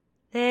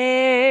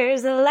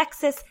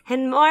Alexis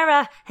and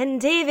Moira and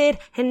David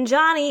and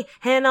Johnny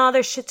and all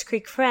their Schitt's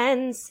Creek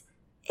friends.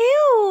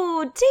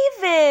 Ew,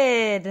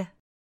 David!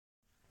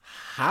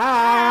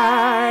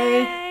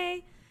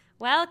 Hi!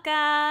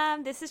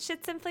 Welcome. This is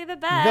Shit Simply the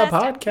Best. The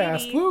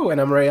podcast. Woo,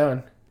 and I'm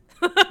Rayan.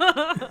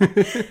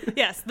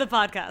 Yes, the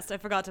podcast. I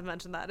forgot to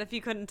mention that. If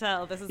you couldn't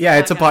tell, this is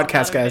it's a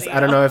podcast, guys. I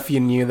don't know if you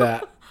knew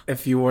that.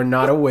 If you were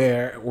not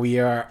aware, we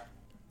are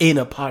in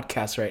a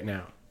podcast right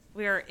now.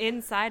 We are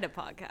inside a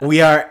podcast.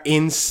 We are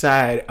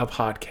inside a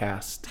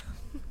podcast.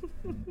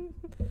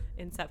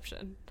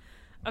 Inception.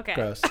 Okay.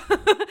 Gross.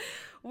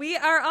 We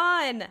are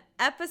on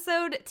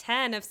episode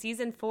 10 of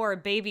season 4,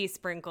 Baby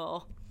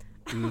Sprinkle.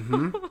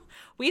 Mm-hmm.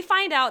 We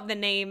find out the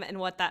name and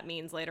what that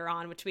means later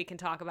on, which we can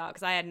talk about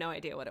because I had no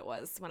idea what it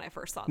was when I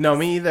first saw this. No,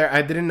 me either.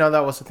 I didn't know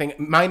that was a thing.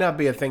 It might not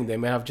be a thing. They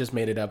may have just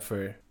made it up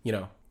for,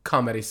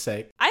 comedy's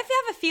sake. I have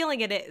a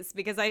feeling it is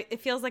because it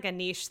feels like a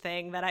niche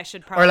thing that I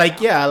should probably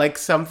Or like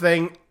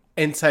something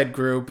inside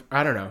group.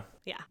 I don't know.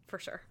 Yeah, for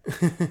sure.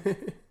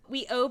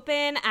 We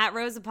open at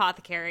Rose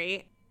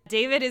Apothecary.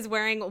 David is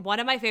wearing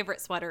one of my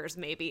favorite sweaters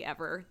maybe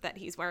ever that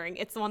he's wearing.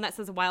 It's the one that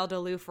says Wild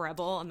Aloof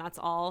Rebel, and that's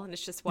all, and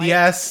it's just white.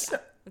 Yes, yeah,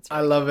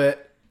 I love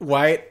it.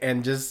 White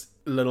and just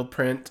little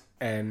print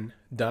and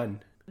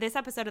done. This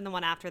episode and the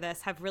one after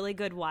this have really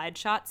good wide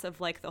shots of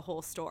like the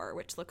whole store,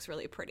 which looks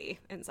really pretty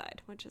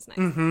inside, which is nice.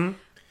 Mm-hmm.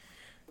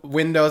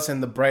 Windows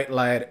and the bright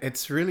light.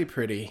 It's really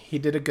pretty. He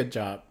did a good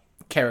job,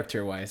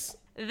 character-wise.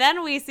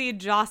 Then we see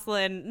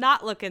Jocelyn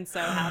not looking so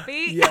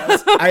happy.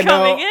 Yes, I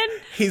know. Coming in.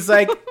 He's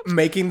like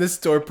making the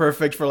store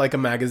perfect for like a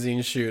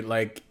magazine shoot,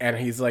 and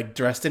he's like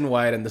dressed in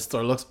white, and the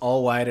store looks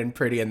all white and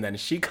pretty. And then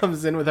she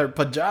comes in with her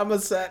pajama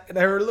set and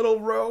her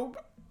little robe.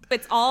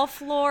 It's all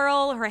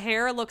floral. Her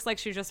hair looks like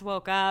she just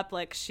woke up.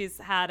 Like she's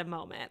had a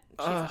moment.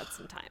 She's had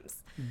some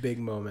times. Big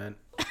moment.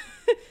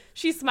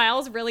 She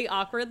smiles really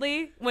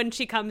awkwardly when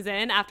she comes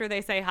in after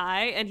they say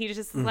hi, and he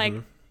just like,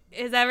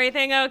 is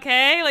everything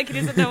okay? Like, he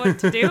doesn't know what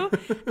to do.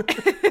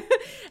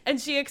 And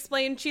she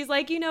explained, she's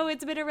like,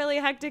 it's been a really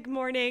hectic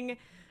morning.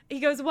 He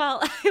goes,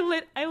 well,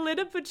 I lit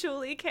a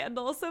patchouli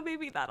candle, so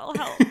maybe that'll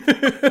help.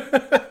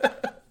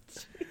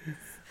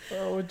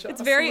 Oh,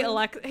 it's very, him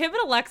and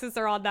Alexis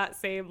are on that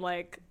same,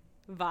 like,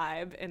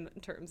 vibe in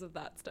terms of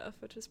that stuff,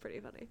 which is pretty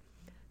funny.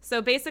 So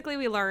basically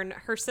we learn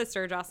her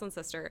sister, Jocelyn's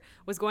sister,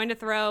 was going to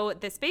throw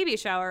this baby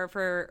shower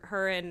for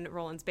her and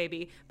Roland's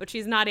baby, but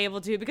she's not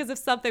able to because of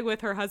something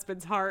with her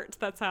husband's heart.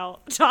 That's how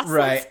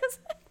Jocelyn says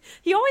it.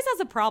 He always has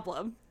a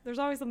problem. There's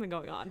always something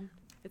going on,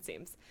 it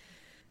seems.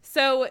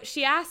 So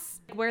she asks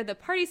where the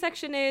party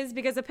section is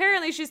because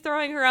apparently she's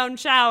throwing her own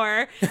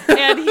shower.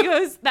 And he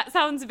goes, that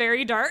sounds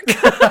very dark,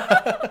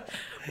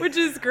 which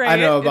is great. I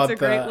know about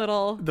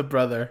the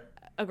brother.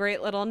 A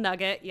great little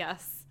nugget,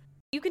 yes.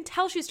 You can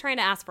tell she's trying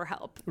to ask for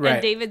help. Right.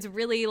 And David's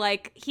really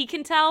like, he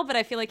can tell, but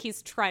I feel like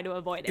he's trying to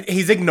avoid it.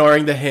 He's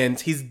ignoring the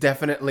hints. He's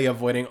definitely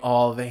avoiding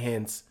all the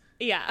hints.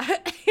 Yeah.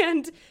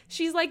 And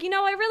she's like,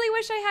 I really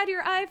wish I had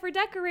your eye for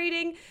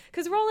decorating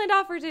because Roland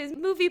offered his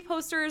movie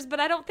posters, but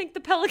I don't think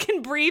the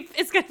Pelican Brief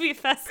is going to be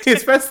festive.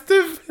 It's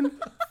festive.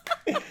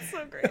 That's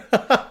so great.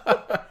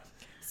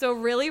 So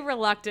really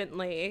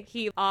reluctantly,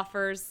 he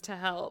offers to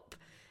help.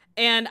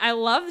 And I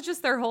love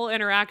just their whole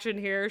interaction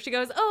here. She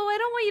goes, oh, I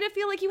don't want you to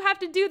feel like you have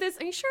to do this.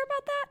 Are you sure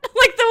about that?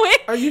 Like the way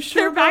Are you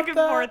sure they're back and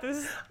that? forth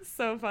is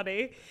so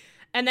funny.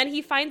 And then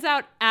he finds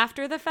out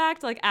after the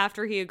fact, like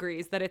after he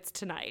agrees that it's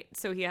tonight.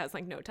 So he has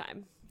like no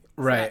time.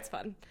 So right. That's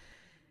fun.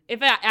 If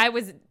I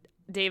was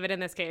David in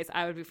this case,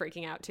 I would be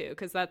freaking out too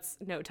because that's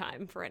no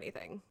time for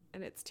anything.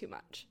 And it's too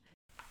much.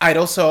 I'd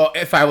also,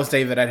 if I was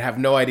David, I'd have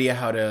no idea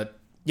how to,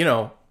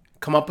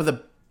 come up with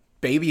a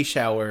baby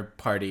shower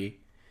party.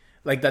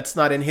 Like, that's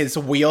not in his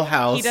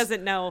wheelhouse. He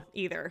doesn't know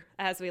either,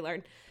 as we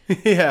learn.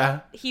 Yeah.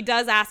 He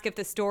does ask if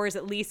the store is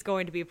at least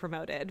going to be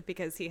promoted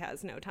because he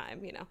has no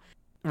time,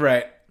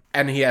 Right.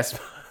 And he has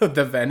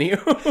the venue.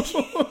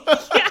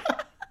 Yeah.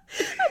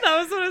 That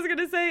was what I was going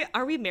to say.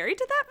 Are we married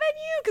to that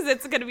venue? Because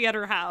it's going to be at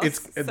her house. It's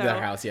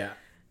their house, yeah.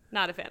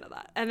 Not a fan of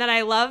that. And then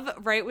I love,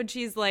 right when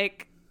she's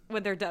like,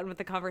 when they're done with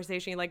the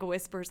conversation, he like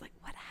whispers, like,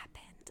 what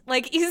happened?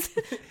 Like, he's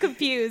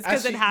confused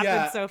because it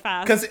happened so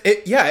fast. Because,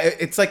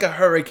 it's like a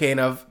hurricane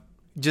of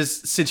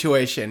just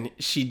situation.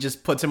 She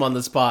just puts him on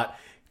the spot,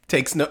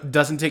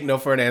 doesn't take no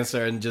for an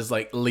answer, and just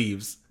like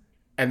leaves.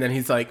 And then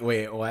he's like,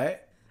 wait,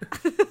 what?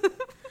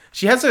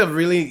 She has a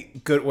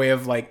really good way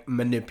of like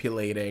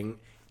manipulating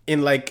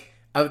in like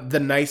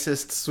the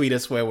nicest,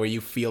 sweetest way where you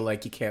feel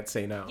like you can't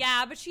say no.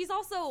 Yeah, but she's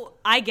also,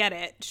 I get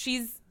it.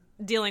 She's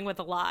dealing with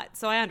a lot,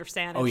 so I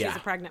understand. If she's a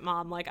pregnant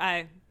mom, like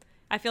I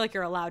feel like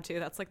you're allowed to.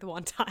 That's like the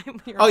one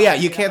time.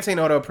 You can't say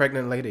no to a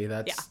pregnant lady.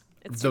 That's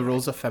the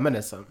rules of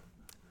feminism.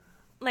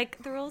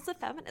 Like the rules of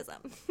feminism.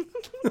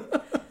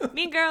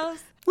 Mean Girls.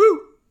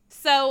 Woo!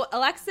 So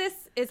Alexis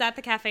is at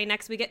the cafe.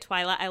 Next we get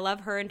Twyla. I love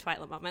her in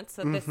Twyla moments.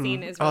 So this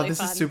scene is really fun. Oh, this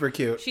is super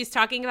cute. She's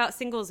talking about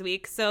Singles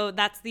Week. So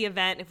that's the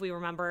event, if we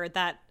remember,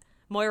 that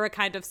Moira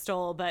kind of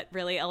stole, but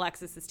really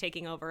Alexis is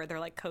taking over. They're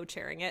like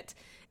co-chairing it.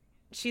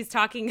 She's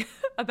talking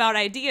about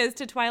ideas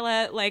to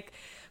Twyla, like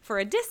for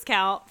a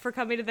discount for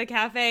coming to the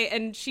cafe,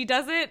 and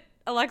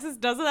Alexis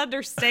doesn't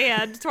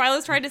understand.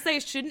 Twyla's trying to say,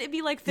 shouldn't it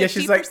be like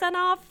 50%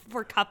 off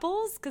for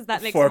couples? Because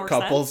that makes more sense. For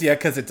couples, yeah,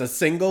 because it's a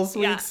singles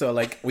week. So,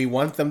 like, we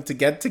want them to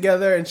get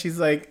together. And she's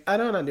like, I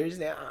don't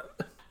understand.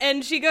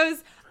 And she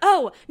goes,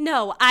 oh,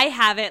 no, I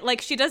have it. Like,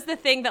 she does the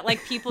thing that,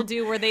 like, people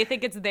do where they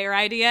think it's their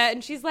idea.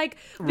 And she's like,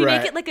 we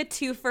make it like a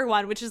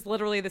 2-for-1, which is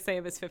literally the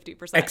same as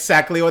 50%.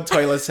 Exactly what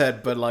Twyla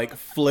said, but, like,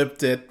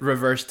 flipped it,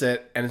 reversed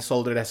it, and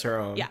sold it as her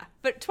own. Yeah.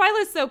 But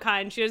Twyla's so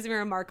kind. She doesn't even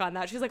remark on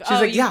that. She's like,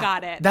 you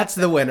got it. That's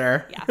the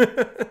winner.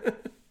 Yeah.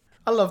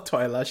 I love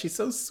Twyla. She's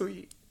so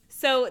sweet.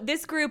 So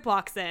this group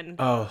walks in.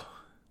 Oh.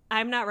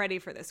 I'm not ready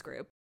for this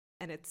group.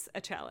 And it's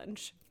a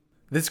challenge.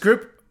 This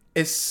group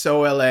is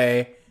so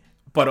LA,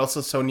 but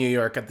also so New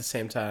York at the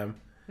same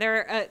time.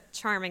 They're a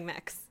charming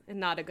mix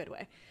in not a good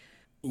way.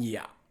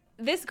 Yeah.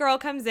 This girl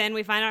comes in.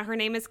 We find out her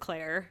name is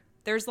Claire.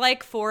 There's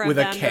like 4 of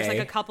them. There's like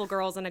a couple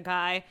girls and a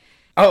guy.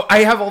 Oh, I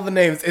have all the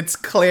names. It's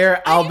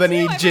Claire,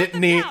 Albany,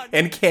 Jitney,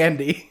 and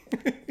Candy.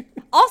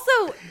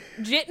 Also,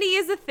 Jitney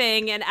is a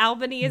thing, and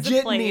Albany is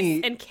a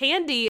place, and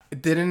Candy.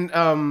 Didn't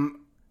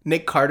Aaron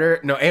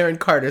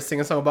Carter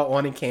sing a song about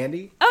wanting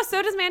candy? Oh,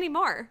 so does Mandy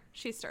Moore.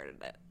 She started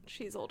it.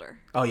 She's older.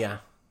 Oh, yeah.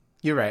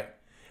 You're right.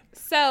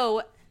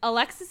 So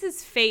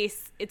Alexis's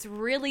face, it's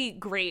really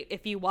great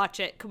if you watch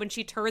it. When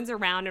she turns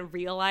around and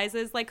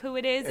realizes like who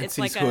it is, it's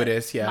like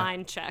a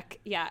mind check.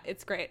 Yeah,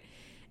 it's great.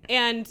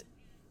 And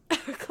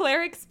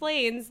Claire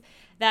explains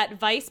that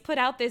Vice put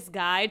out this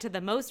guide to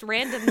the most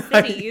random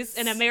cities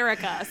in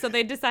America, so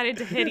they decided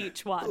to hit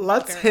each one.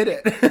 Let's hit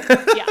it.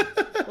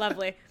 Yeah,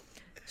 lovely.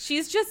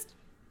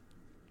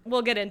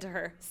 We'll get into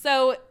her.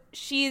 So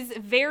she's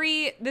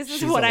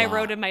what I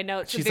wrote in my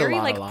notes. She's very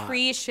like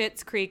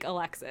pre-Schitt's Creek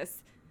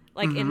Alexis,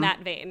 like in that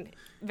vein.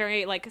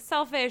 Very like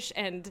selfish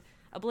and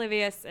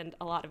oblivious and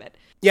a lot of it.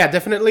 Yeah,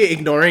 definitely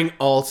ignoring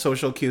all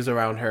social cues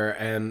around her,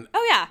 and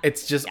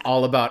it's just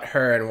all about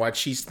her and what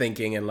she's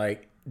thinking, and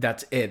like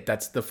that's it.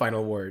 That's the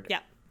final word.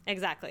 Yeah,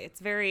 exactly. It's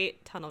very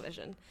tunnel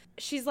vision.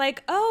 She's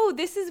like, "Oh,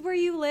 this is where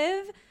you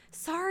live?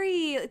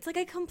 Sorry, it's like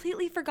I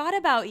completely forgot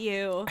about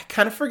you. I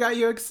kind of forgot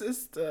you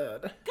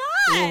existed."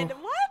 God,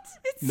 what?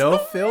 It's no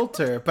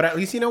filter, but at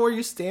least you know where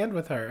you stand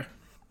with her.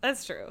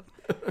 That's true.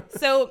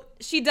 So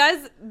she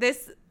does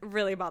this.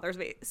 Really bothers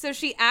me. So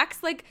she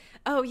acts like,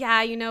 oh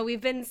yeah,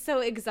 we've been so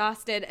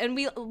exhausted, and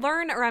we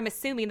learn, or I'm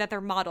assuming that they're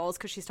models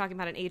because she's talking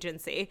about an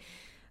agency,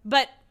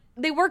 but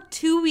they worked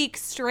 2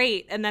 weeks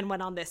straight and then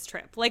went on this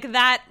trip. Like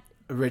that.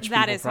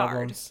 That is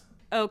problems.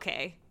 Hard.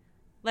 Okay,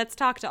 let's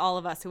talk to all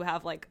of us who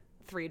have like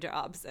 3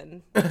 jobs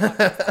and.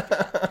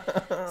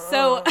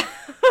 So.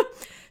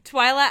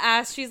 Twyla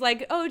asks, she's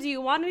like, oh, do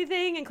you want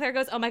anything? And Claire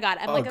goes, oh my God,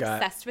 I'm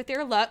obsessed with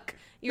your look.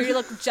 You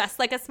look just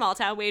like a small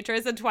town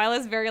waitress. And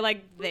Twyla's very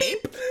like, thank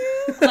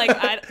you. Like,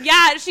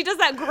 she does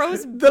that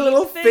gross beep. The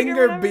little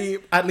finger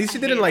beep. At least she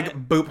didn't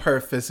like boop her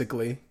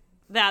physically.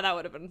 Yeah, that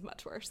would have been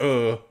much worse.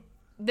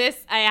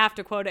 This, I have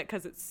to quote it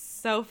because it's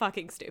so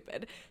fucking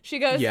stupid. She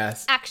goes,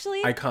 yes,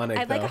 actually, iconic,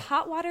 I'd like a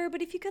hot water,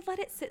 but if you could let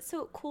it sit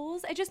so it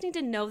cools, I just need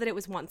to know that it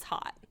was once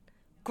hot.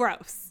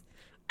 Gross.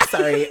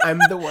 Sorry, I'm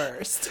the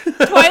worst.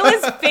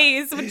 Twyla's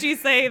face when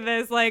she's saying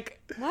this, like,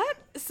 what?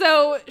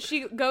 So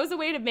she goes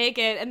away to make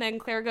it, and then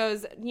Claire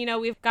goes,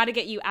 we've got to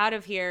get you out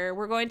of here.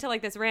 We're going to,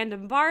 like, this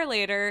random bar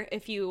later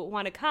if you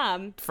want to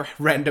come. For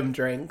random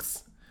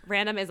drinks.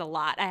 Random is a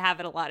lot. I have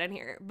it a lot in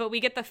here. But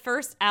we get the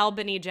first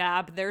Albany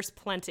jab, there's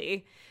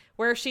plenty,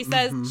 where she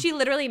says, she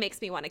literally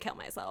makes me want to kill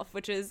myself,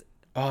 which is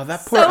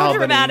that poor so Albany.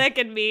 Dramatic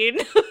and mean.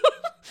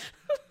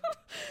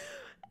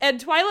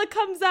 And Twyla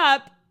comes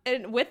up,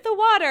 and with the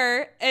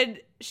water, and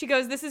she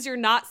goes, this is your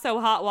not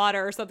so hot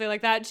water or something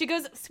like that. And she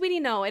goes, sweetie,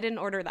 no, I didn't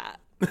order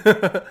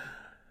that.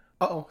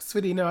 Oh,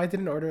 sweetie, no, I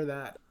didn't order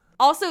that.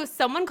 Also,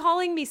 someone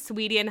calling me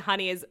sweetie and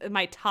honey is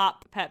my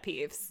top pet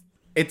peeves.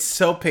 It's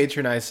so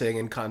patronizing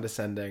and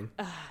condescending.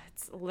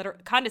 It's literally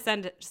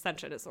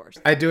condescension is the worst.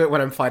 I do it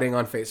when I'm fighting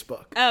on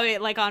Facebook. Oh,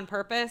 like on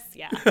purpose?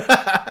 Yeah.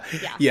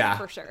 Yeah,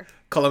 for sure.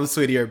 Call him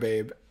sweetie or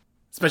babe.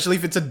 Especially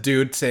if it's a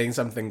dude saying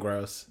something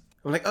gross.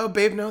 I'm like, oh,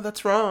 babe, no,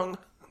 that's wrong.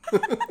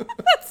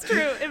 That's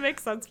true. It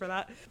makes sense for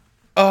that.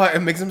 Oh, it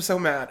makes him so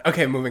mad.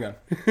 Okay, moving on.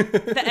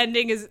 The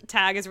ending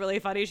tag is really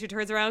funny. She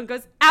turns around and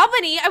goes,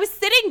 Albany, I was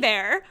sitting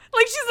there.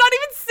 Like, she's not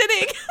even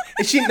sitting.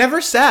 She never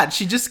sat.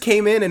 She just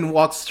came in and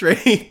walked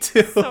straight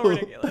to, so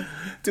ridiculous.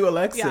 To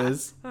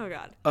Alexis. Yeah. Oh,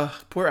 God.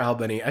 Poor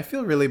Albany. I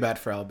feel really bad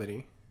for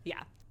Albany.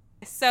 Yeah.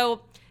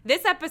 So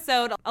this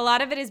episode, a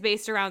lot of it is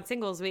based around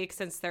singles week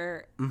since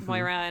they're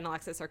Moira and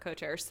Alexis are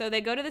co-chairs. So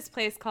they go to this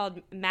place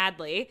called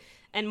Madly,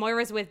 and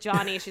Moira's with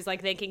Johnny. She's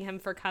like thanking him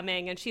for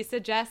coming, and she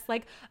suggests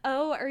like,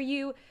 oh, are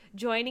you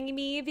joining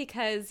me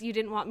because you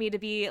didn't want me to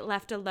be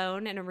left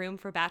alone in a room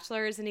for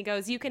bachelors? And he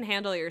goes, you can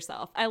handle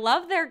yourself. I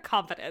love their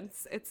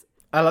confidence.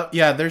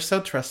 They're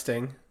so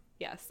trusting.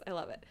 Yes, I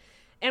love it.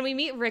 And we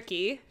meet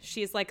Ricky.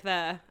 She's like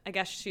the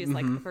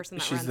person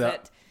that runs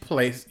it.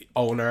 Place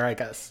owner, I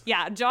guess.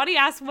 Yeah, Johnny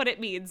asks what it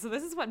means. So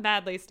this is what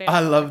Madly stands for.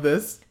 I love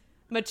this.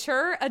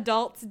 Mature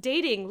adults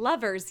dating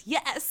lovers.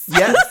 Yes.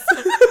 Yes.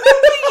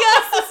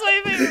 Yes, is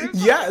my favorite.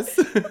 Yes.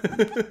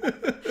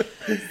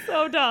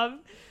 So dumb.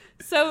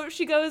 So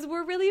she goes,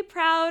 we're really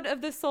proud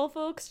of the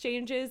soulful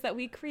exchanges that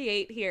we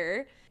create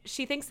here.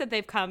 She thinks that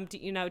they've come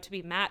to, to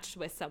be matched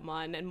with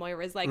someone. And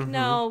Moira's like,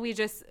 no, we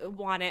just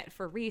want it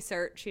for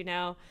research,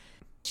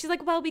 She's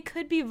like, well, we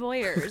could be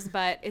voyeurs,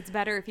 but it's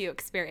better if you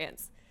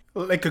experience.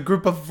 Like a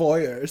group of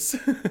voyeurs.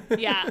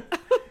 Yeah.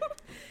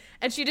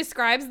 And she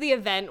describes the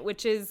event,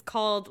 which is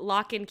called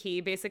Lock and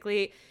Key.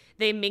 Basically,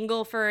 they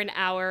mingle for an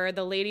hour.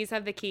 The ladies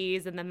have the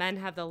keys and the men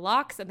have the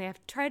locks, and they have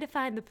to try to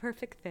find the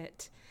perfect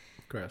fit.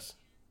 Gross.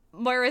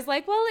 Moira's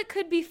like, well, it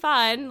could be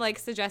fun, like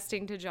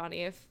suggesting to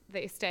Johnny if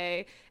they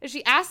stay. And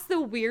she asks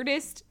the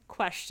weirdest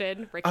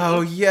question, Ricky.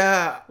 Oh,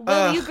 yeah.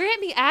 Will you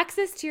grant me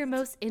access to your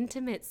most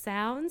intimate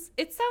sounds?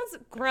 It sounds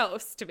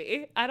gross to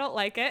me. I don't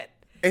like it.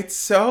 It's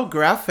so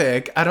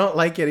graphic. I don't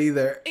like it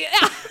either.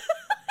 Yeah.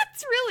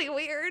 It's really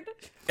weird.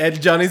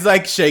 And Johnny's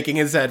like shaking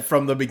his head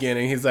from the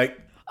beginning. He's like,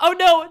 oh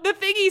no, the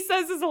thing he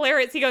says is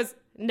hilarious. He goes,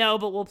 no,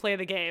 but we'll play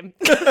the game.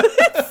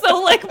 It's so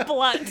like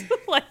blunt.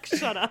 Like,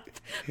 shut up.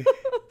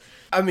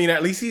 I mean,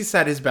 at least he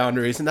set his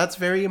boundaries, and that's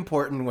very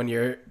important when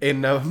you're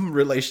in a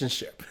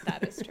relationship.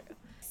 That is true.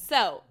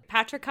 So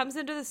Patrick comes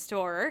into the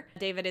store.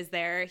 David is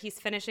there. He's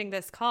finishing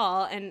this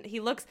call, and he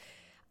looks...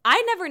 I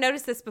never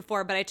noticed this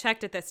before, but I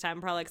checked it this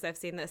time, probably because I've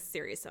seen this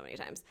series so many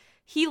times.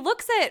 He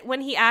looks at,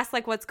 when he asks,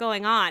 like, what's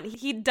going on,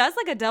 he does,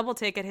 like, a double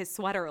take at his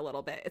sweater a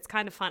little bit. It's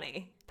kind of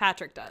funny.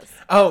 Patrick does.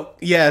 Oh,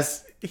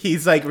 yes.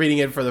 He's, like, reading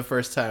it for the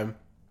first time.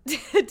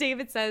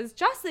 David says,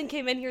 Jocelyn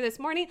came in here this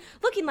morning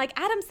looking like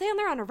Adam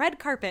Sandler on a red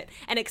carpet,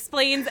 and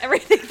explains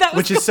everything that was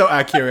Which is so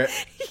accurate.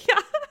 Yeah.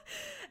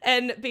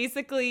 And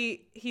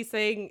basically, he's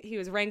saying he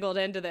was wrangled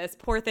into this.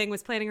 Poor thing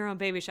was planning her own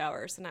baby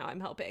shower, so now I'm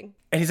helping.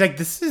 And he's like,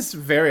 this is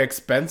very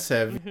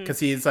expensive. Because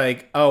he's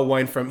like, oh,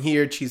 wine from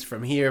here, cheese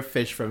from here,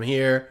 fish from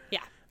here. Yeah.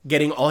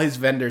 Getting all his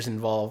vendors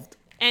involved.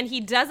 And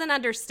he doesn't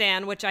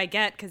understand, which I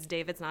get because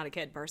David's not a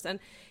kid person.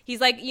 He's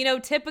like,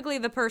 typically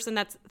the person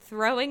that's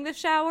throwing the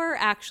shower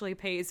actually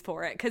pays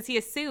for it. Because he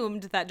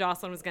assumed that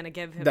Jocelyn was going to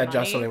give him money.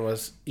 Jocelyn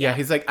was. Yeah,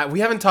 he's like, we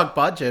haven't talked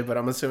budget, but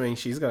I'm assuming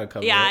she's going to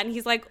cover it. Yeah, and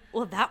he's like,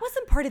 well, that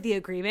wasn't part of the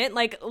agreement.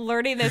 Like,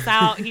 learning this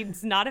out,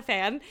 he's not a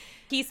fan.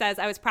 He says,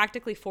 I was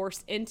practically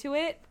forced into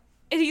it.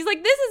 And he's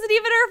like, this isn't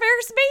even our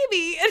first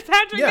baby. And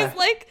Patrick is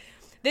like...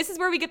 This is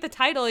where we get the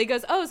title. He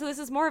goes, oh, so this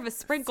is more of a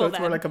sprinkle So it's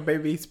then. more like a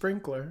baby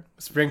sprinkler.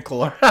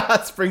 Sprinkle.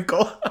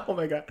 Oh,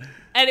 my God.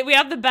 And we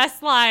have the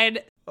best line.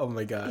 Oh,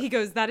 my God. He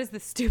goes, that is the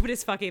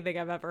stupidest fucking thing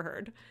I've ever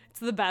heard.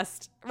 It's the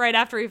best. Right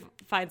after he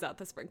finds out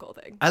the sprinkle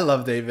thing. I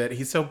love David.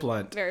 He's so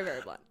blunt. Very,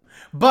 very blunt.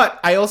 But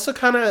I also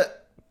kind of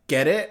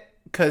get it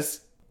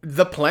because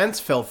the plans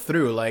fell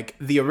through. Like,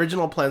 the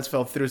original plans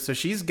fell through. So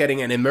she's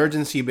getting an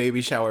emergency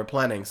baby shower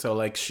planning. So,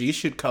 like, she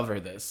should cover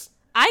this.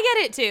 I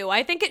get it too.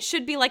 I think it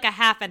should be like a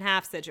half and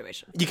half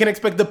situation. You can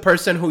expect the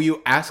person who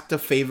you asked a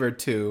favor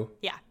to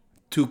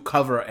to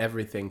cover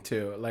everything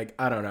too. Like,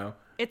 I don't know.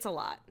 It's a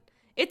lot.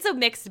 It's a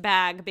mixed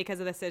bag because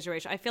of the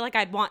situation. I feel like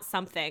I'd want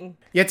something.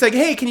 Yeah, it's like,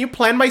 hey, can you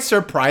plan my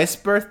surprise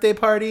birthday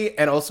party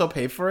and also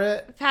pay for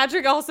it?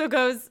 Patrick also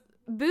goes,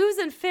 booze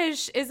and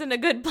fish isn't a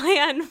good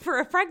plan for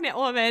a pregnant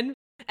woman.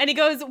 And he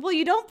goes, well,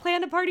 you don't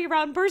plan a party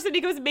around person. He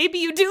goes, maybe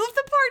you do if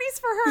the party's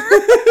for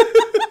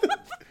her.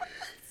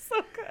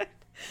 So good.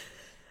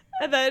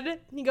 And then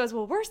he goes,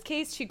 well, worst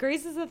case, she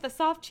grazes at the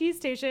soft cheese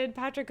station.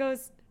 Patrick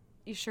goes,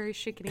 you sure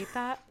she can eat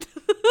that?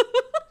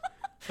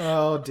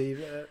 Oh,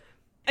 David.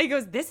 And he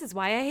goes, this is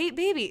why I hate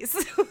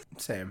babies.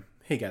 Same.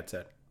 He gets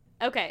it.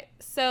 Okay,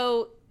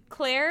 so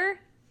Claire,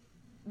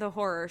 the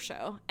horror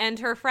show, and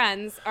her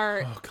friends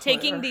are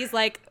taking these,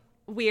 like,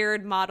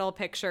 weird model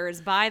pictures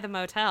by the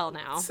motel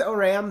now. So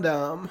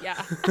random.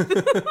 Yeah.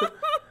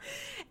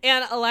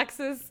 And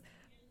Alexis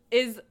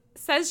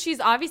says she's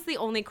obviously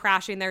only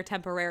crashing there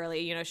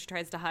temporarily. She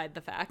tries to hide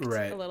the fact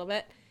a little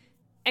bit.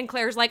 And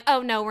Claire's like,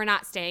 oh, no, we're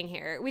not staying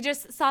here. We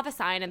just saw the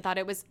sign and thought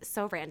it was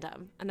so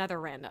random. Another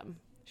random.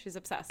 She's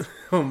obsessed.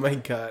 Oh, my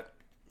God.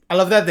 I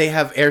love that they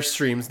have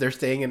Airstreams. They're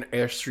staying in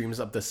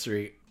Airstreams up the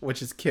street,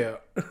 which is cute.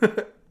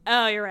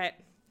 Oh, you're right.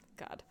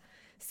 God.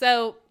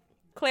 So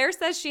Claire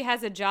says she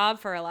has a job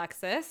for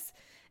Alexis.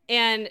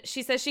 And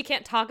she says she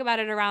can't talk about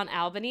it around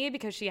Albany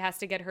because she has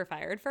to get her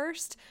fired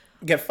first.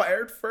 Get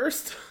fired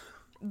first?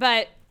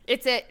 But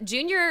it's a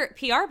junior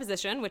PR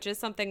position, which is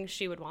something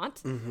she would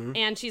want. Mm-hmm.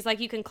 And she's like,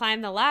 you can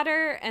climb the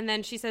ladder. And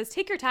then she says,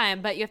 take your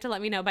time, but you have to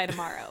let me know by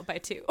tomorrow, by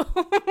 2.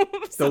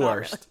 So the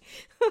worst.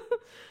 Really.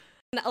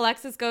 And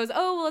Alexis goes,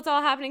 oh, well, it's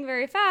all happening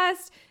very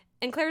fast.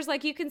 And Claire's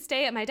like, you can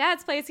stay at my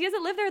dad's place. He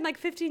hasn't lived there in like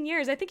 15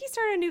 years. I think he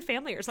started a new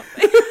family or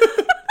something.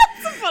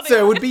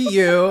 So it would be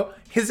you,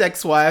 his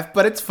ex-wife,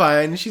 but it's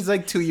fine. She's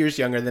like 2 years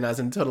younger than us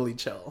and totally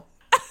chill.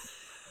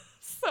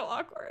 So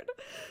awkward.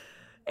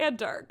 And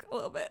dark, a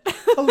little bit.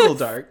 A little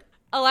dark.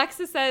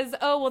 Alexis says,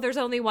 oh, well, there's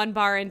only one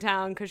bar in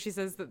town because she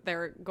says that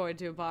they're going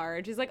to a bar.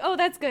 And she's like, oh,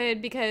 that's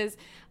good because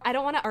I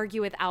don't want to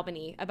argue with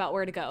Albany about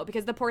where to go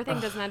because the poor thing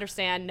doesn't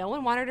understand. No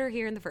one wanted her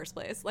here in the first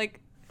place. Like,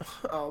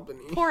 Albany.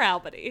 Poor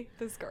Albany,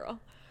 this girl.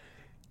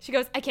 She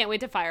goes, I can't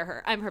wait to fire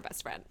her. I'm her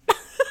best friend.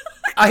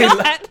 I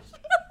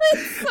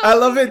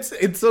love it.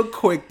 It's so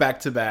quick back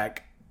to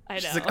back. I know.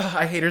 She's like,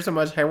 I hate her so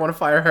much. I want to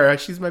fire her.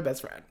 She's my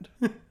best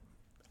friend.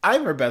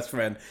 I'm her best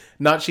friend,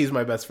 not she's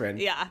my best friend.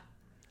 Yeah.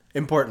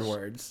 Important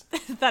words.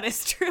 That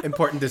is true.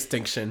 Important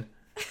distinction.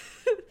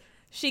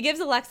 She gives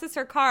Alexis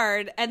her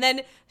card, and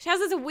then she has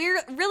this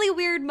really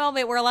weird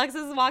moment where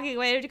Alexis is walking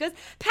away, and she goes,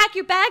 pack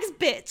your bags,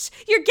 bitch.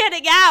 You're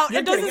getting out.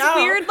 And does this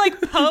weird,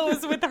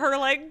 pose with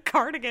her,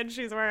 cardigan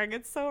she's wearing.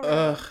 It's so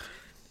random.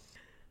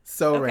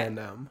 So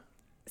random.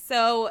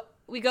 So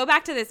we go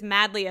back to this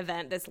Madly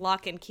event, this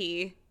Lock and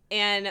Key,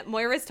 and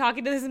Moira's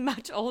talking to this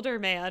much older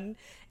man,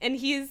 and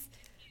he's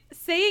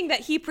saying that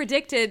he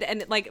predicted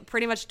and,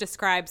 pretty much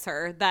describes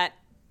her that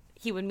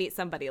he would meet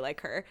somebody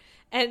like her.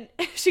 And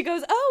she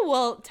goes, oh,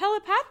 well,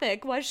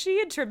 telepathic, was she?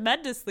 And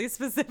tremendously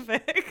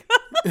specific.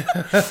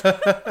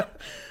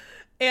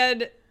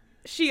 And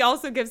she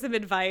also gives him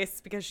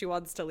advice because she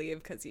wants to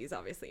leave because he's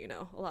obviously,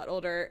 a lot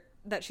older,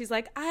 that she's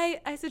like,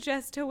 I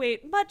suggest to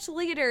wait much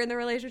later in the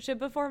relationship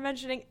before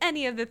mentioning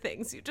any of the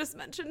things you just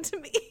mentioned to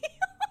me.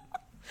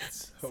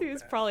 So he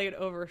was probably an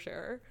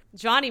oversharer.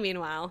 Johnny,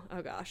 meanwhile,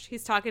 oh gosh,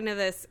 he's talking to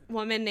this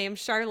woman named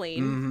Charlene.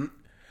 Mm-hmm.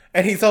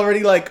 And he's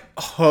already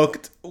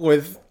hooked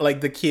with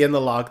the key in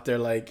the lock.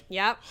 They're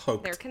yep,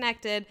 hooked. They're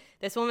connected.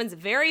 This woman's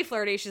very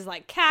flirty. She's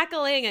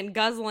cackling and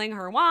guzzling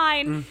her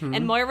wine. Mm-hmm.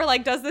 And Moira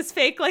does this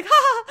fake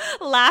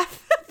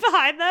laugh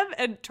behind them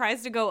and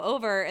tries to go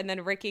over. And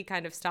then Ricky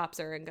kind of stops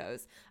her and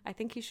goes, I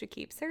think you should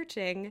keep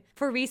searching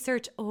for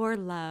research or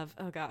love.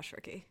 Oh gosh,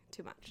 Ricky,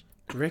 too much.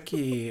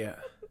 Ricky.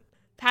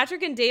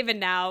 Patrick and David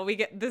now,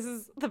 this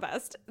is the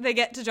best. They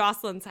get to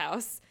Jocelyn's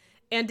house.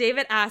 And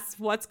David asks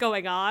what's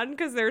going on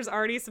because there's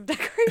already some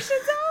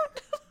decorations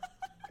out.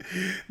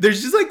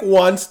 There's just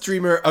one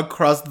streamer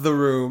across the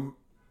room.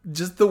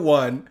 Just the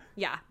one.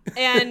 Yeah.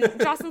 And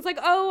Jocelyn's like,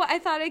 oh, I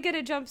thought I'd get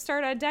a jump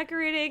start on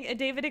decorating. And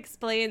David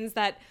explains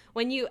that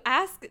when you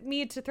ask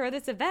me to throw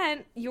this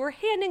event, you're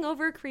handing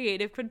over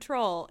creative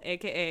control,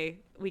 a.k.a.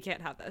 we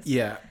can't have this.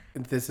 Yeah.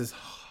 This is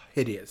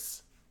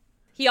hideous.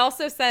 He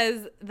also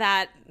says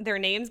that their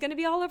name's going to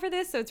be all over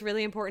this, so it's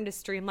really important to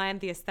streamline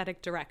the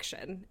aesthetic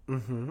direction.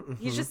 Mm-hmm, mm-hmm.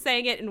 He's just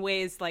saying it in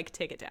ways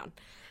take it down.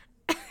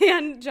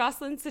 And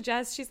Jocelyn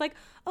suggests, she's like,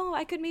 oh,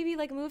 I could maybe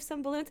move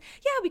some balloons.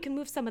 Yeah, we can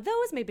move some of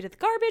those, maybe to the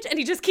garbage. And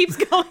he just keeps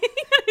going.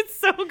 It's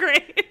so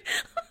great.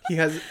 He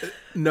has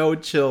no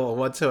chill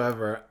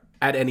whatsoever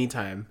at any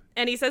time.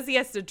 And he says he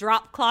has to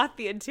drop cloth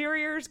the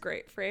interiors.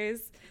 Great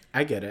phrase.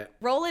 I get it.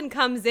 Roland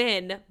comes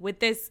in with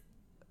this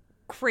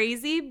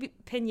crazy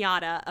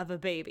piñata of a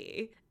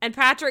baby. And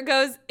Patrick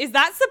goes, is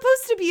that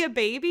supposed to be a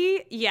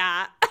baby?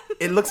 Yeah.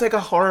 It looks like a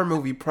horror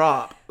movie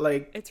prop.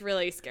 It's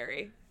really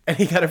scary. And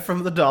he got it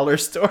from the dollar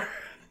store.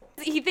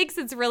 He thinks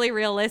it's really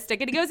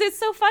realistic. And he goes, it's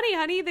so funny,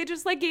 honey. They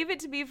just gave it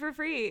to me for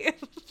free.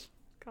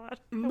 God,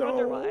 I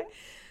wonder why.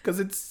 Because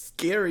it's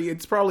scary.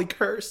 It's probably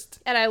cursed.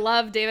 And I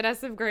love, David has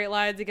some great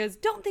lines. He goes,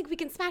 don't think we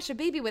can smash a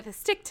baby with a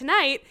stick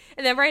tonight.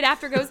 And then right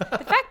after goes, the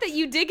fact that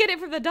you did get it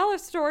from the dollar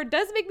store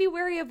does make me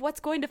wary of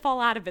what's going to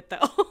fall out of it,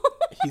 though.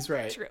 He's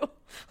right. True.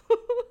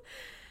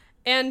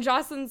 And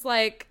Jocelyn's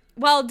like,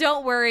 well,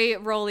 don't worry,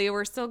 Rolly.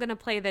 We're still going to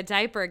play the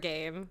diaper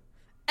game.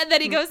 And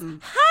then he goes,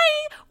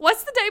 hi,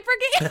 what's the diaper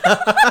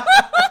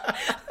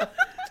game?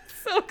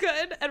 So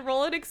good. And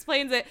Roland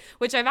explains it,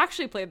 which I've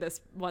actually played this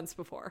once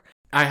before.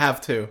 I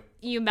have to.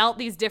 You melt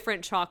these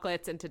different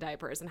chocolates into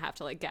diapers and have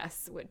to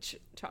guess which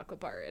chocolate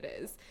bar it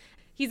is.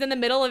 He's in the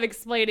middle of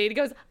explaining. He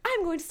goes,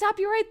 I'm going to stop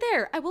you right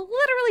there. I will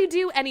literally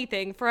do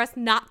anything for us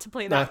not to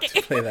play that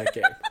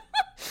game.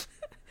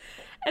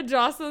 And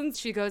Jocelyn,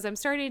 she goes, I'm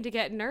starting to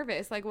get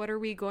nervous. What are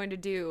we going to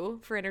do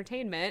for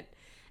entertainment?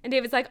 And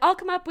David's like, I'll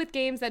come up with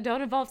games that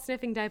don't involve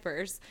sniffing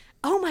diapers.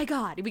 Oh my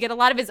God. We get a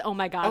lot of his oh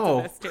my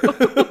gods in this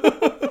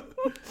too.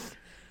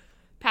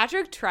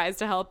 Patrick tries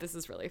to help. This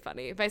is really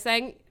funny by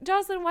saying,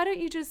 Jocelyn, why don't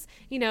you just,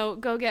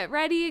 go get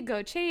ready,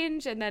 go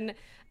change, and then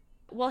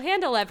we'll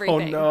handle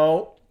everything. Oh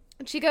no.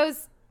 And she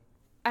goes,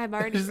 I'm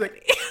already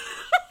ready.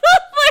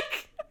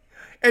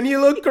 And you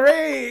look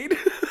great.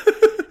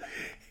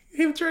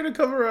 Him trying to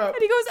cover up.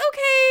 And he goes,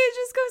 okay,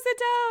 just go sit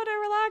down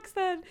and relax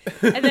then.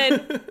 And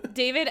then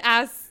David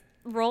asks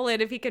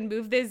Roland if he can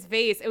move this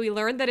vase, and we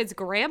learned that it's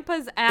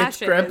Grandpa's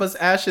ashes. It's Grandpa's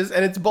ashes,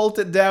 and it's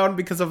bolted down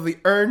because of the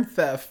urn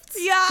thefts.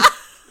 Yeah.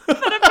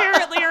 That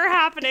apparently are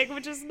happening,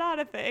 which is not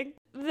a thing.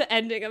 The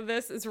ending of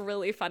this is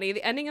really funny.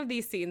 The ending of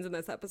these scenes in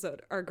this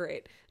episode are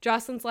great.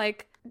 Jocelyn's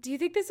like, do you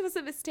think this was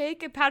a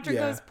mistake? And Patrick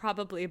goes,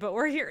 probably, but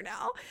we're here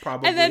now.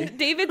 Probably. And then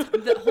David's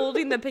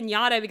holding the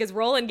piñata because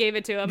Roland gave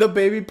it to him. The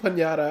baby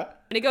piñata.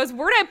 And he goes,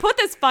 where'd I put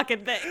this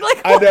fucking thing?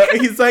 I know.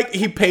 He's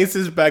he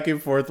paces back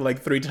and forth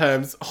 3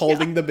 times,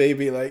 holding the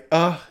baby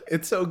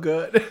it's so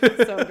good.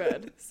 So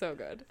good. So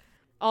good.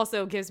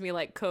 Also gives me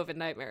COVID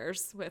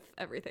nightmares with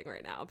everything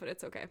right now, but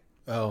it's okay.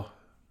 Oh.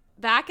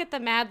 Back at the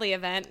Madly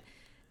event,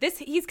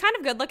 He's kind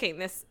of good looking,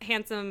 this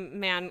handsome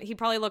man. He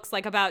probably looks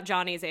like about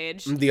Johnny's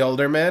age. The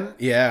older man?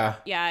 Yeah.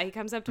 Yeah, he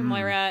comes up to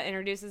Moira,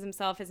 introduces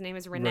himself. His name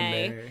is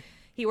Renee. Renee.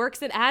 He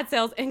works in ad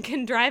sales and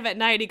can drive at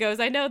night. He goes,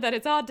 I know that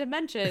it's odd to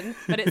mention,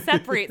 but it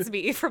separates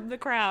me from the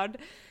crowd.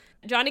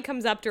 Johnny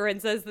comes up to her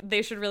and says that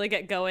they should really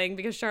get going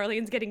because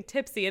Charlene's getting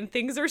tipsy and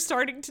things are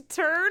starting to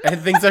turn.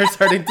 And things are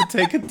starting to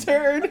take a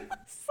turn.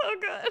 So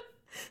good.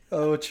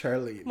 Oh,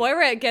 Charlene.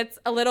 Moira gets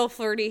a little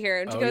flirty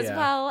here and she goes, yeah.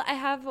 well, I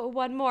have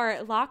one more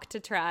lock to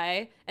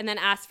try, and then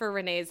asks for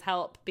Renee's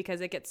help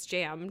because it gets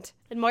jammed.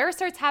 And Moira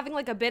starts having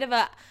like a bit of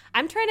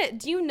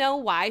do you know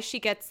why she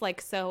gets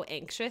like so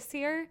anxious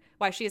here?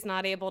 Why she's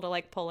not able to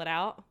like pull it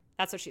out?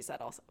 That's what she said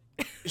also.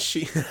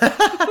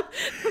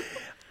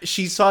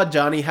 She saw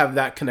Johnny have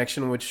that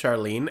connection with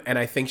Charlene, and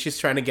I think she's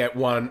trying to get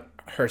one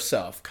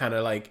herself, kind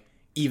of like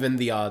even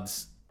the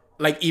odds,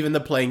 like even the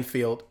playing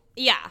field.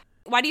 Yeah.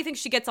 Why do you think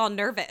she gets all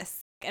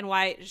nervous and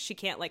why she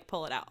can't like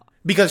pull it out?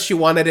 Because she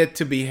wanted it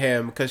to be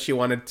him, because she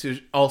wanted to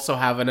also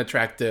have an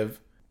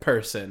attractive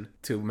person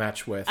to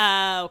match with.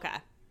 Okay.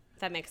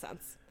 That makes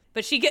sense.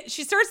 But she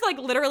starts like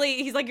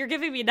literally, he's like, you're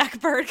giving me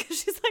neck burn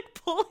because she's like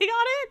pulling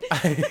on it.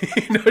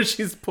 I know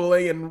she's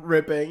pulling and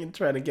ripping and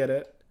trying to get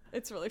it.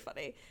 It's really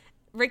funny.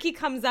 Ricky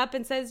comes up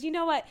and says, you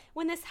know what?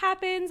 When this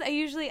happens, I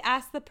usually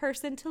ask the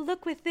person to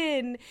look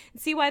within and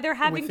see why they're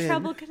having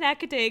trouble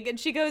connecting. And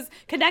she goes,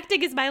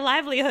 connecting is my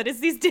livelihood.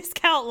 It's these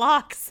discount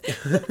locks.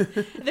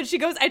 Then she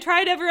goes, I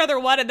tried every other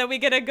one. And then we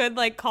get a good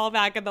like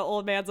callback and the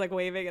old man's like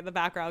waving in the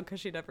background because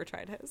she never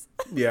tried his.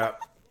 Yeah.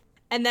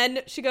 And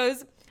then she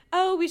goes,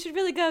 oh, we should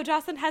really go.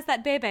 Jocelyn has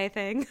that bebe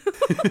thing.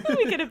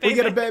 We get a bebe. We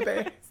get a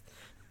bebe.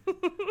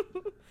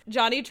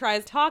 Johnny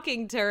tries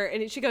talking to her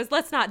and she goes,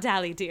 let's not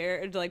dally, dear,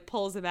 and like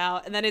pulls him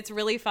out. And then it's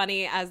really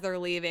funny as they're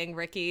leaving,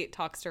 Ricky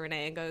talks to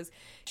Renee and goes,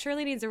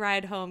 Shirley needs a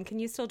ride home. Can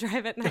you still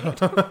drive at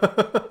night?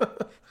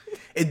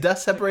 It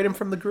does separate him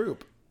from the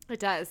group. It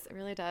does. It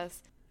really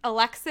does.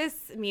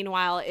 Alexis,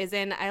 meanwhile,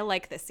 I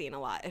like this scene a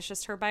lot. It's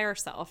just her by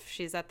herself.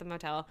 She's at the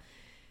motel.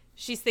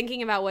 She's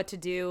thinking about what to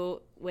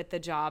do with the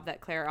job that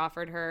Claire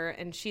offered her.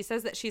 And she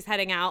says that she's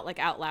heading out like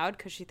out loud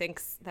because she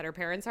thinks that her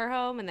parents are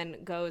home, and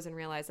then goes and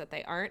realizes that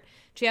they aren't.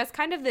 She has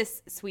kind of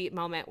this sweet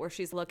moment where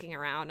she's looking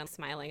around and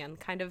smiling, and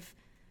kind of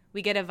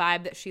we get a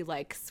vibe that she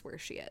likes where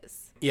she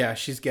is. Yeah,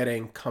 she's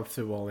getting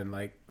comfortable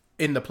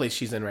in the place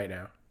she's in right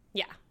now.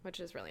 Yeah, which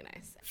is really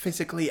nice.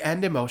 Physically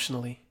and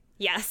emotionally.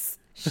 Yes.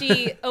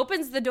 She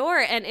opens the door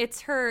and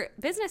it's her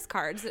business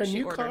cards that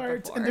she ordered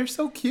cards, before. and they're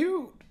so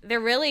cute. They're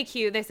really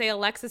cute. They say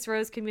Alexis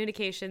Rose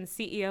Communications,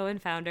 CEO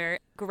and founder,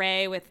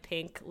 gray with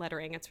pink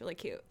lettering. It's really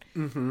cute.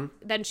 Mm-hmm.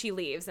 Then she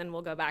leaves, and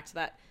we'll go back to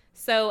that.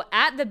 So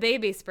at the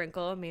baby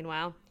sprinkle,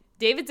 meanwhile,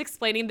 David's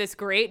explaining this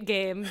great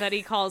game that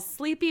he calls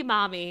Sleepy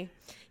Mommy.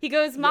 He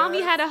goes,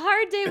 Mommy had a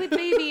hard day with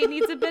baby and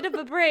needs a bit of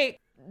a break.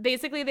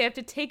 Basically, they have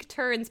to take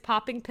turns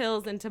popping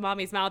pills into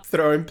Mommy's mouth.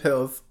 Throwing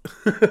pills.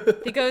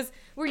 He goes,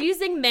 we're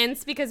using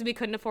mints because we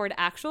couldn't afford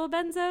actual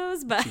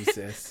benzos, but...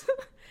 Jesus.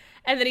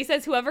 And then he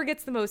says, whoever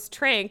gets the most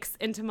tranks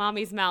into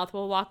Mommy's mouth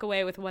will walk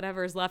away with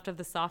whatever's left of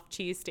the soft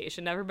cheese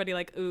station. Everybody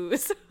like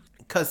oohs.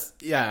 Because,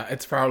 yeah,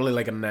 it's probably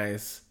like a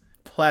nice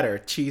platter,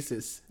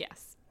 cheeses.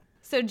 Yes.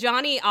 So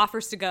Johnny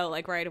offers to go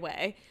like right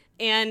away.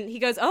 And he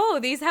goes, oh,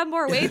 these have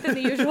more weight than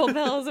the usual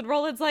pills. And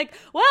Roland's like,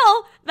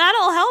 well,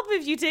 that'll help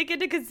if you take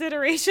into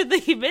consideration the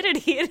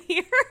humidity in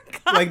here.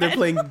 God. Like they're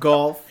playing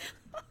golf.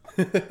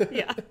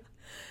 Yeah.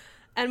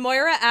 And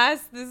Moira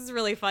asks, this is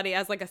really funny,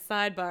 as like a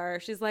sidebar.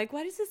 She's like,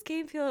 why does this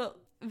game feel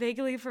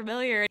vaguely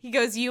familiar? He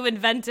goes, you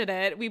invented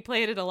it. We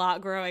played it a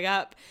lot growing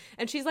up.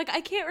 And she's like,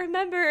 I can't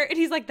remember. And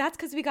he's like, that's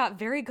because we got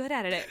very good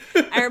at it.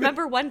 I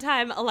remember one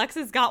time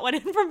Alexis got one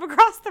in from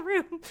across the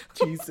room.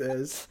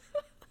 Jesus.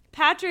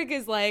 Patrick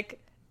is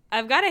like,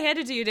 I've got to hand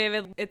it to you,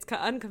 David. It's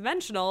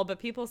unconventional, but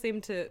people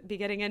seem to be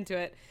getting into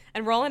it.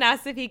 And Roland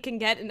asks if he can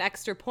get an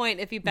extra point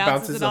if he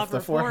bounces it off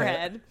her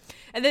forehead.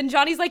 And then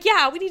Johnny's like,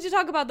 yeah, we need to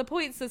talk about the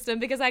point system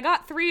because I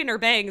got 3 in her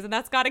bangs and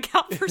that's got to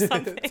count for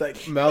something. It's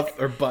like mouth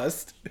or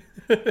bust.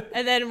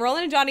 And then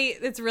Roland and Johnny,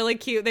 it's really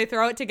cute. They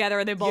throw it together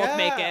and they both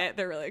make it.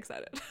 They're really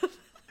excited.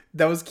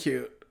 That was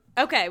cute.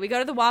 Okay, we go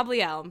to the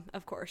Wobbly Elm,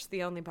 of course,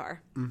 the only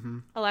bar. Mm-hmm.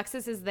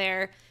 Alexis is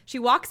there. She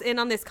walks in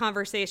on this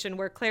conversation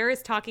where Claire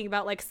is talking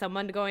about like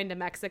someone going to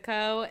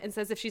Mexico and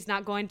says if she's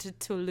not going to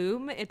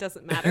Tulum, it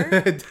doesn't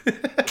matter.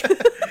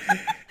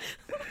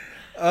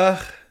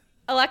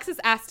 Alexis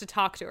asks to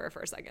talk to her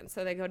for a second,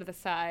 so they go to the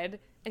side.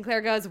 And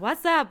Claire goes,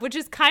 what's up? Which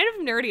is kind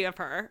of nerdy of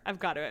her, I've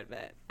got to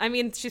admit. I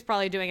mean, she's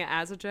probably doing it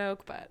as a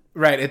joke, but...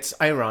 Right, it's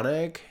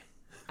ironic.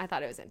 I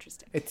thought it was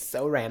interesting. It's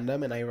so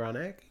random and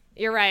ironic.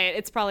 You're right.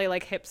 It's probably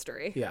like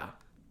hipstery. Yeah.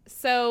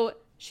 So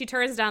she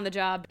turns down the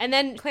job, and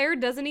then Claire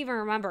doesn't even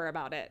remember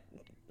about it,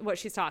 what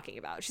she's talking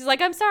about. She's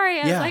like, I'm sorry.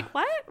 I was like,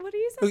 what? What are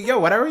you saying? Yeah,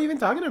 what are we even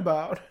talking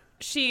about?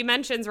 She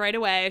mentions right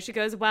away, she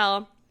goes,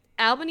 well,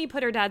 Albany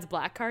put her dad's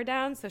black card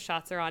down, so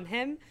shots are on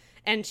him.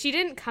 And she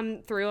didn't come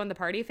through on the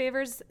party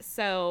favors,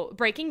 so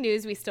breaking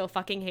news, we still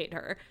fucking hate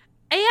her.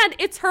 And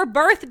it's her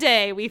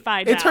birthday, we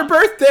find out. It's her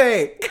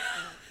birthday!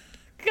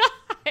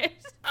 God.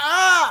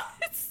 Ah!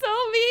 It's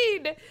so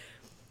mean.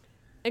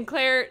 And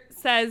Claire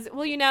says,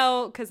 well, you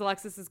know, because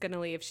Alexis is going to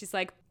leave. She's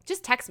like,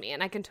 just text me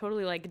and I can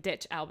totally like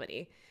ditch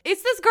Albany.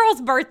 It's this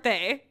girl's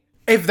birthday.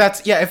 If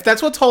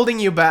that's what's holding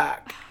you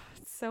back.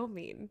 It's so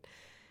mean.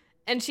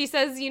 And she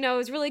says, you know, it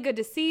was really good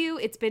to see you.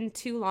 It's been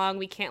too long.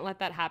 We can't let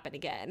that happen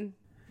again.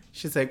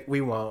 She's like,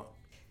 we won't.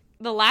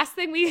 The last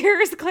thing we hear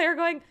is Claire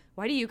going,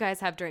 why do you guys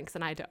have drinks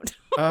and I don't?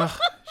 Ugh,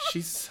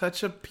 she's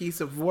such a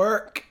piece of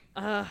work.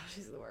 Ugh,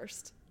 she's the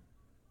worst.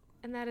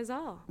 And that is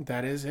all.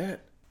 That is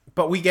it.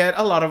 But we get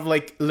a lot of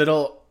like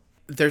little,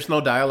 there's no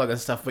dialogue and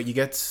stuff, but you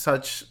get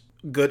such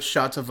good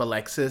shots of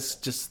Alexis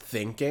just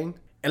thinking.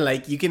 And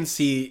like you can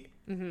see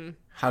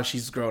how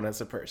she's grown as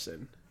a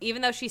person.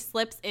 Even though she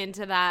slips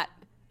into that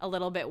a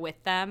little bit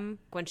with them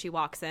when she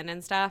walks in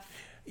and stuff.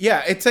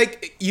 Yeah, it's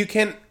like you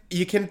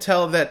can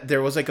tell that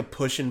there was like a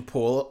push and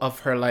pull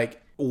of her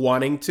like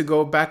wanting to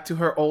go back to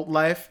her old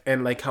life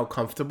and like how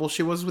comfortable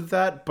she was with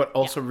that, but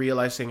also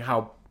realizing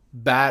how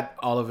bad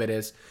all of it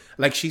is.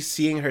 Like she's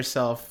seeing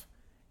herself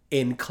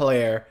in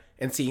Claire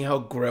and seeing how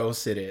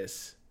gross it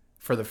is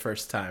for the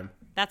first time.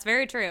 That's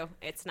very true.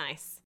 It's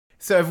nice.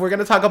 So if we're going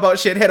to talk about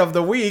shithead of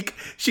the week,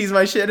 she's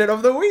my shithead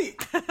of the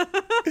week.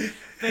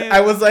 I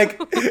was like,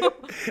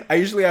 I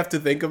usually have to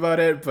think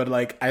about it, but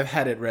like I've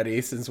had it ready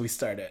since we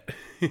started.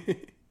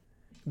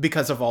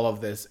 Because of all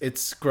of this.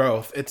 It's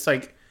growth. It's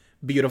like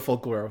beautiful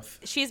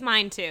growth. She's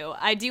mine too.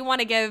 I do want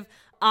to give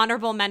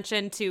honorable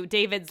mention to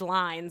David's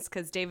lines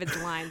because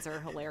David's lines are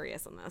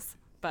hilarious in this.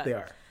 But They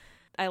are.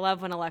 I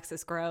love when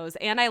Alexis grows,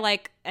 and I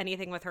like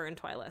anything with her and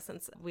Twyla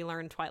since we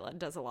learned Twyla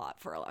does a lot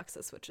for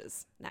Alexis, which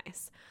is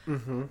nice.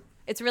 Mm-hmm.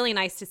 It's really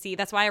nice to see.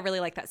 That's why I really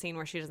like that scene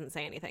where she doesn't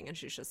say anything and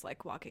she's just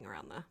like walking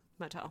around the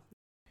motel.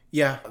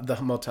 Yeah, the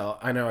motel.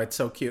 I know, it's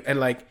so cute. And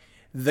like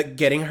the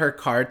getting her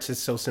cards is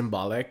so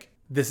symbolic.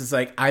 This is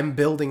like, I'm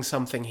building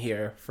something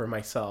here for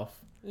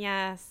myself.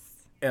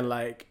 Yes. And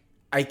like,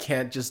 I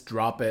can't just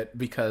drop it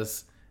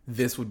because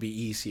this would be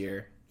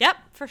easier. Yep,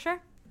 for sure.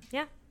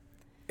 Yeah.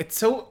 It's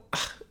so...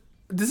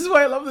 This is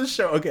why I love this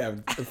show. Okay,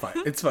 I'm fine.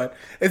 It's fine.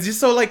 It's just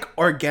so like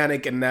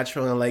organic and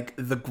natural, and like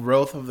the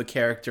growth of the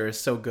character is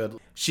so good.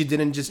 She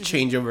didn't just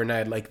change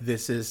overnight. Like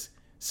this is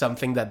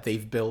something that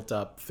they've built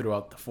up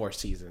throughout the 4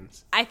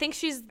 seasons. I think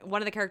she's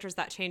one of the characters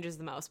that changes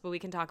the most, but we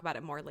can talk about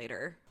it more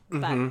later.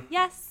 But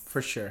yes.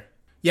 For sure.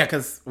 Yeah,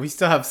 because we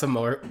still have some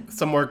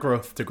more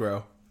growth to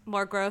grow.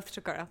 More growth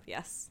to grow.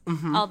 Yes.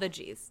 All the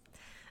G's.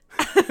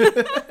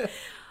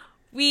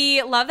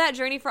 We love that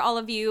journey for all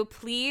of you.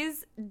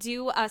 Please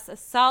do us a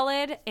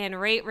solid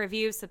and rate,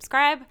 review,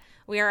 subscribe.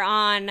 We are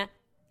on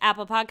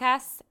Apple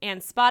Podcasts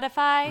and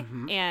Spotify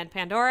and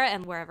Pandora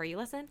and wherever you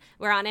listen.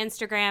 We're on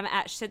Instagram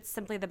at Shit's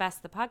Simply the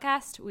Best the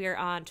podcast. We are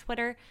on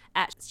Twitter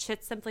at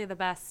Shit's Simply the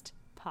Best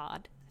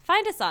pod.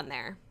 Find us on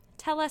there.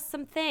 Tell us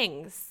some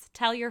things.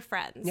 Tell your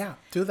friends. Yeah,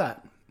 do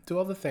that. Do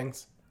all the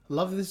things.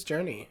 Love this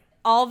journey.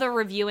 All the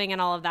reviewing and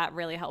all of that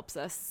really helps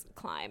us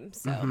climb.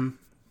 So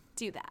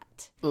do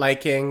that.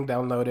 Liking,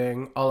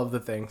 downloading, all of the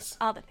things.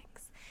 All the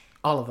things.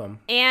 All of them.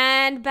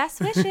 And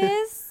best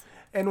wishes.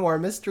 And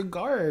warmest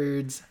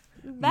regards.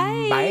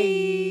 Bye.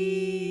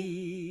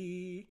 Bye.